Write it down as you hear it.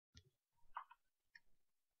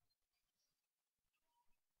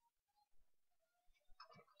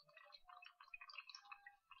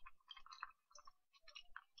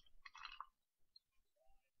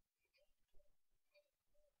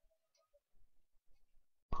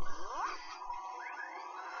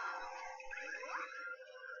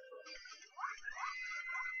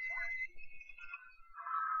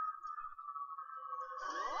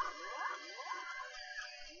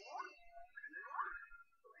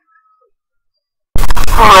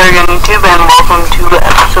Hello again, YouTube, and welcome to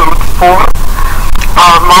episode 4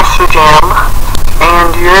 of Monster Jam.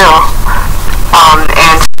 And yeah, and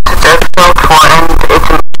it's episode 4, and it's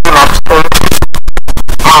an episode.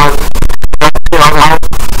 You know,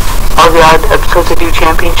 all the odd episodes that do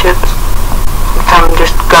championships. I'm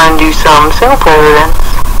just gonna do some single player events.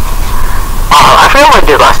 I forgot what I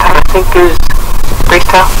did last time. I think it was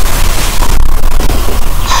freestyle.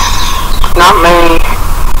 Not many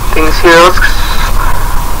things here.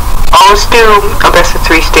 Let's do a best of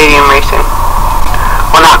 3 stadium racing.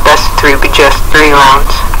 Well, not best of 3, but just 3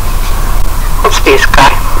 rounds. Let's be this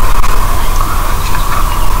guy.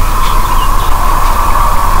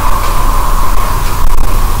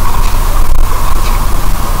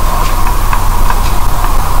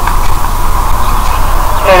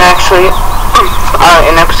 And actually,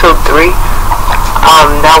 in episode 3,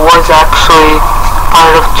 that was actually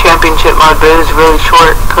part of championship mode, but it was really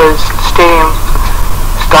short because the stadium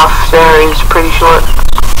stuff there is pretty short.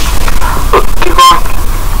 Look, keep going.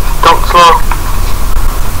 Don't slow.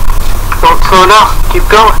 Don't slow down. Keep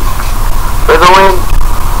going. For the win.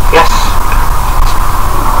 Yes.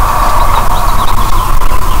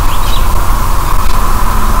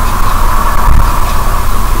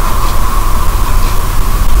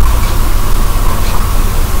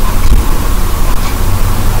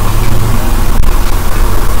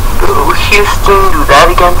 Go Houston, do that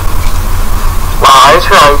again. Wow, I just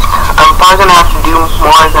realized I'm probably gonna have to do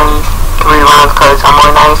more than 3 rounds because I'm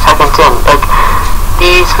only 90 seconds in. Like,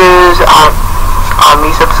 these videos are,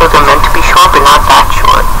 these episodes are meant to be short, but not that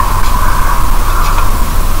short.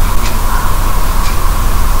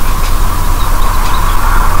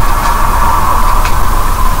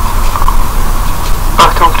 Oh,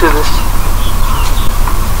 don't do this.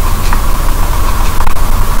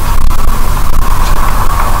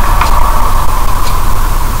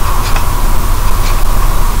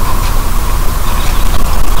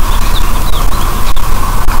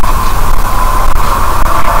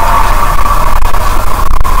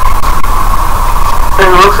 It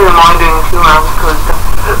looks like I'm only doing 2 rounds because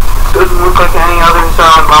it doesn't look like any others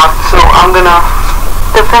are unlocked. So I'm gonna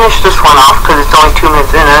finish this one off because it's only 2 minutes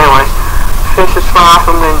in anyway. Finish this one off.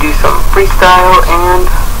 I'm gonna do some freestyle, and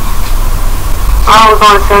I was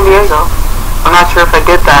going to San Diego. I'm not sure if I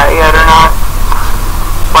did that yet or not,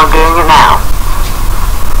 but I'm doing it now.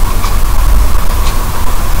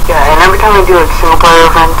 Yeah, and every time I do like single player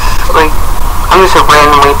events, like I'm just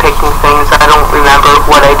randomly picking things. I don't remember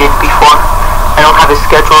what I did before. I don't have a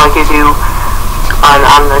schedule like I do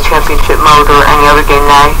on the championship mode or any other game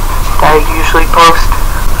that I usually post.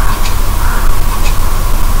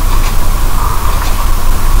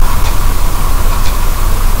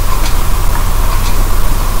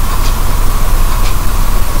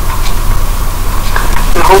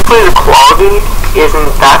 And hopefully the quality isn't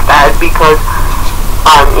that bad because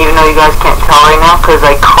even though you guys can't tell right now because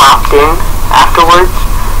I cropped in afterwards,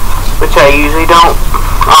 which I usually don't.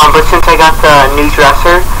 But since I got the new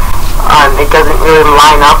dresser, it doesn't really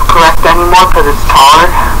line up correct anymore because it's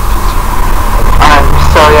taller.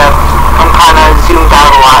 So yeah, I'm kind of zoomed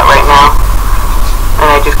out a lot right now.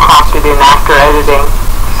 And I just cropped it in after editing.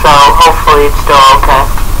 So hopefully it's still okay.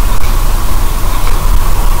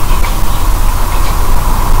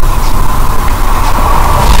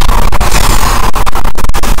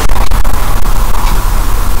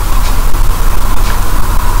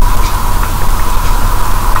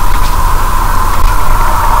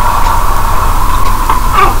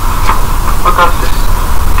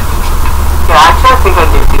 I think I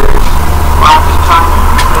did do it last time.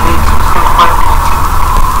 Maybe some point.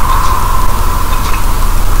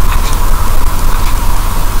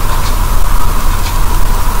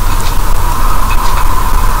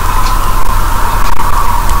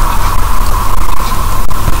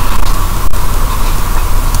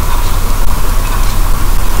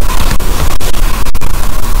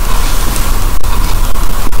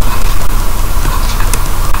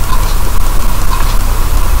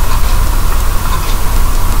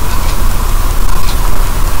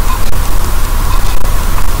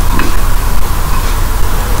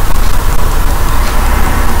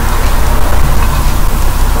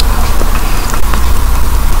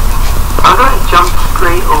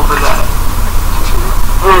 Straight over that.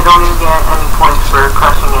 And I don't even get any points for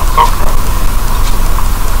crushing it. Okay.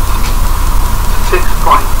 6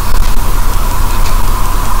 points.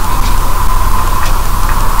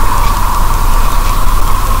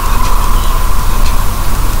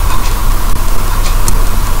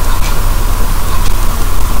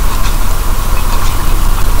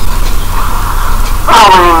 How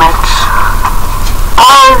many minutes?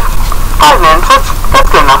 5 minutes. That's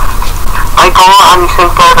good enough. my goal on these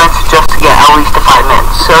simple events is just to get at least to 5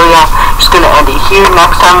 minutes. So yeah, just gonna end it here.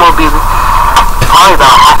 Next time will be probably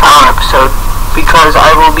about a half-hour episode, because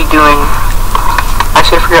I will be doing,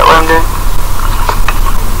 actually I forget what I'm doing.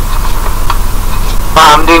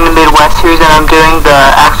 I'm doing the Midwest series, and I'm doing the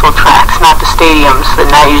actual tracks, not the stadiums, and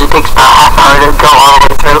that usually takes about a half hour to go all the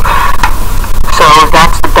way through. So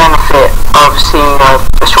that's the benefit of seeing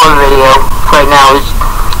a short video right now. Is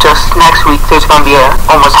just next week there's going to be a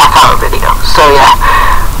almost half-hour video. So yeah,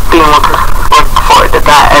 being looking forward to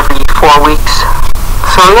that every 4 weeks.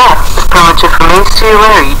 So yeah, that's pretty much it for me. See you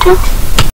later, YouTube.